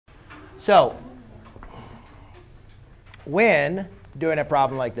So when doing a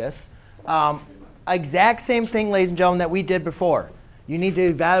problem like this, exact same thing, ladies and gentlemen, that we did before. You need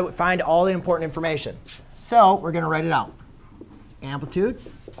to find all the important information. So we're going to write it out. Amplitude,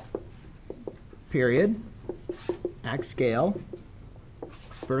 period, x scale,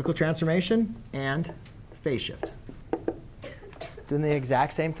 vertical transformation, and phase shift. Doing the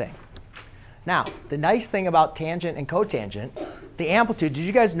exact same thing. Now, the nice thing about tangent and cotangent, the amplitude, did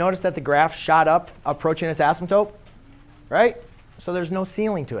you guys notice that the graph shot up approaching its asymptote? Right? So there's no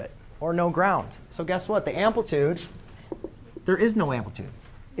ceiling to it, or no ground. So guess what? The amplitude, there is no amplitude.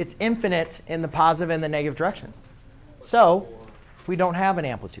 It's infinite in the positive and the negative direction. So we don't have an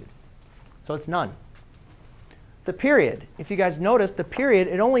amplitude. So it's none. The period, if you guys notice, the period,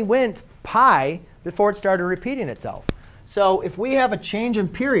 it only went pi before it started repeating itself. So if we have a change in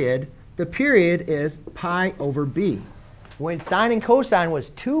period, the period is pi over b. When sine and cosine was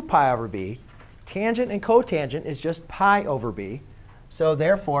 2 pi over b, tangent and cotangent is just pi over b. So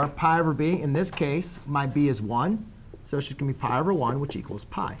therefore, pi over b, in this case, my b is 1. So it's just going to be pi over 1, which equals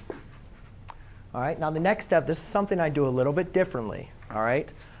pi. All right, now the next step, this is something I do a little bit differently. All right,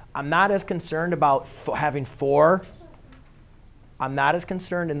 I'm not as concerned about having 4. I'm not as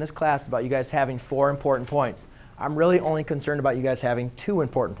concerned in this class about you guys having 4 important points. I'm really only concerned about you guys having 2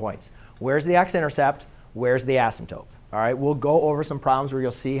 important points. Where's the x-intercept? Where's the asymptote? All right, we'll go over some problems where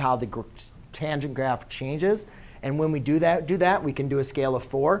you'll see how the tangent graph changes. And when we do that, we can do a scale of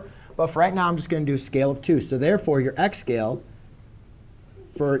 4. But for right now, I'm just going to do a scale of 2. So therefore, your x scale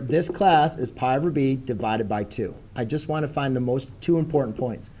for this class is pi over b divided by 2. I just want to find the 2 important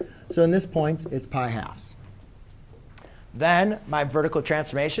points. So in this point, it's pi halves. Then my vertical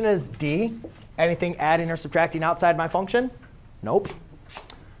transformation is d. Anything adding or subtracting outside my function? Nope.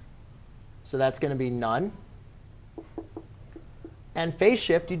 So that's going to be none. And phase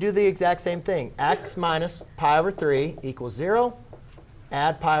shift, you do the exact same thing. X minus pi over 3 equals 0.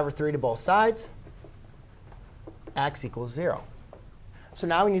 Add pi over 3 to both sides. X equals 0. So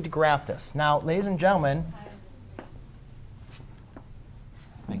now we need to graph this. Now, ladies and gentlemen,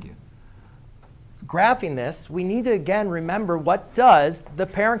 thank you. Graphing this, we need to, again, remember what does the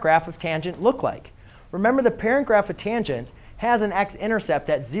parent graph of tangent look like. Remember, the parent graph of tangent has an x-intercept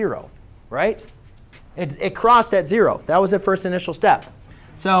at 0, right? It crossed at 0. That was the first initial step.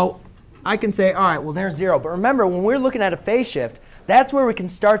 So I can say, all right, well, there's 0. But remember, when we're looking at a phase shift, that's where we can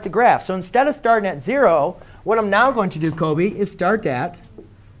start the graph. So instead of starting at 0, what I'm now going to do, Kobe, is start at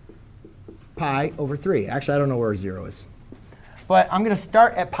pi over 3. Actually, I don't know where 0 is. But I'm going to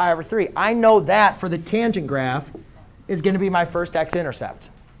start at pi over 3. I know that for the tangent graph is going to be my first x-intercept.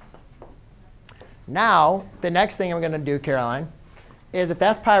 Now, the next thing I'm going to do, Caroline, is if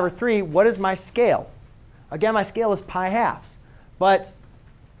that's pi over 3, what is my scale? Again, my scale is pi halves. But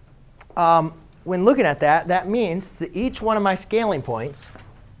when looking at that, that means that each one of my scaling points,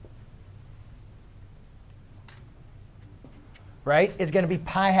 right, is going to be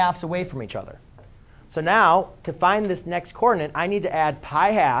pi halves away from each other. So now, to find this next coordinate, I need to add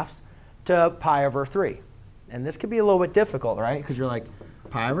pi halves to pi over 3. And this could be a little bit difficult, right? Because you're like,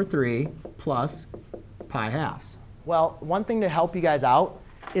 pi over 3 plus pi halves. Well, one thing to help you guys out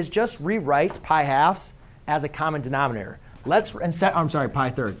is just rewrite pi halves as a common denominator. Pi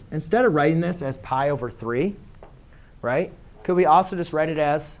thirds. Instead of writing this as pi over 3, right, could we also just write it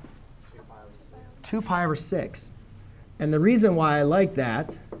as 2 pi over 6? And the reason why I like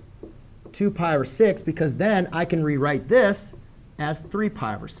that, 2 pi over 6, because then I can rewrite this as 3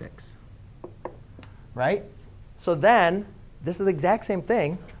 pi over 6. Right? So then, this is the exact same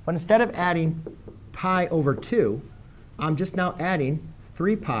thing. But instead of adding pi over 2, I'm just now adding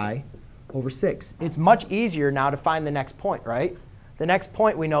 3 pi over 6. It's much easier now to find the next point, right? The next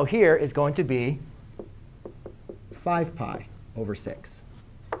point we know here is going to be 5 pi over 6.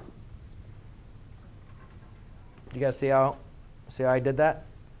 You guys see how I did that?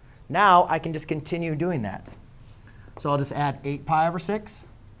 Now I can just continue doing that. So I'll just add 8 pi over 6,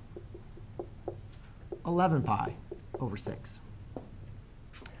 11 pi over 6.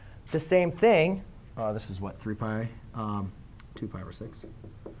 The same thing. This is what, 3 pi, 2 pi over 6.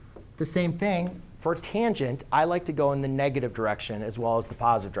 The same thing for tangent. I like to go in the negative direction as well as the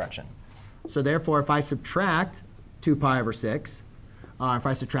positive direction. So therefore, if I subtract 2 pi over 6, if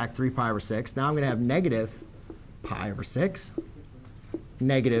I subtract 3 pi over 6, now I'm going to have negative pi over 6,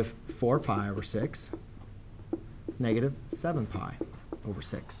 negative 4 pi over 6, negative 7 pi over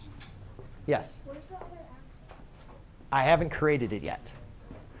 6. Yes? Where's the other axis? I haven't created it yet.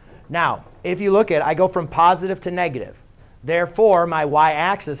 Now, if you look at it, I go from positive to negative. Therefore, my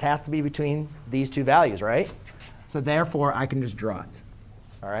y-axis has to be between these two values, right? So therefore, I can just draw it.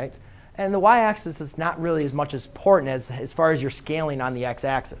 All right? And the y-axis is not really as much as important as far as you're scaling on the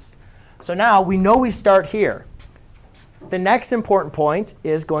x-axis. So now we know we start here. The next important point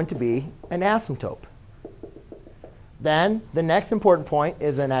is going to be an asymptote. Then the next important point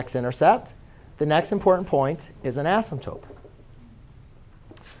is an x-intercept. The next important point is an asymptote.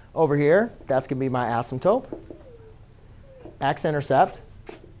 Over here, that's going to be my asymptote, x-intercept,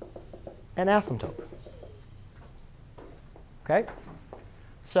 and asymptote. OK?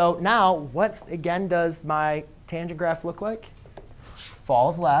 So now, what, again, does my tangent graph look like?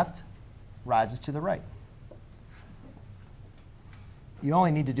 Falls left, rises to the right. You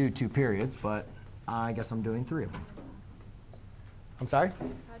only need to do 2 periods, but I guess I'm doing 3 of them. I'm sorry? How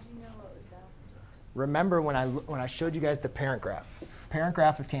do you know what was the asymptote? Remember when I showed you guys the parent graph? Parent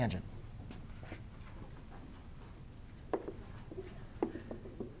graph of tangent.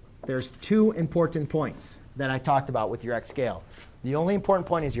 There's 2 important points that I talked about with your x scale. The only important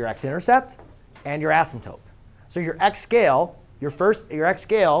point is your x-intercept and your asymptote. So your x scale, your x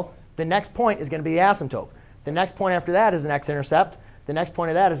scale, the next point is going to be the asymptote. The next point after that is an x-intercept. The next point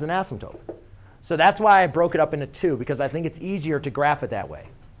of that is an asymptote. So that's why I broke it up into 2, because I think it's easier to graph it that way.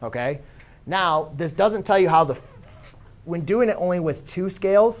 Okay? Now, this doesn't tell you how when doing it only with 2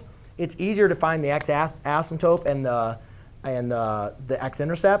 scales, it's easier to find the x-asymptote and the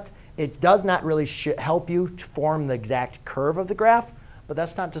x-intercept. It does not really help you to form the exact curve of the graph, but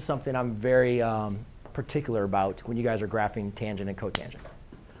that's not just something I'm very particular about when you guys are graphing tangent and cotangent.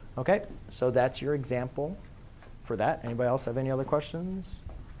 OK? So that's your example for that. Anybody else have any other questions?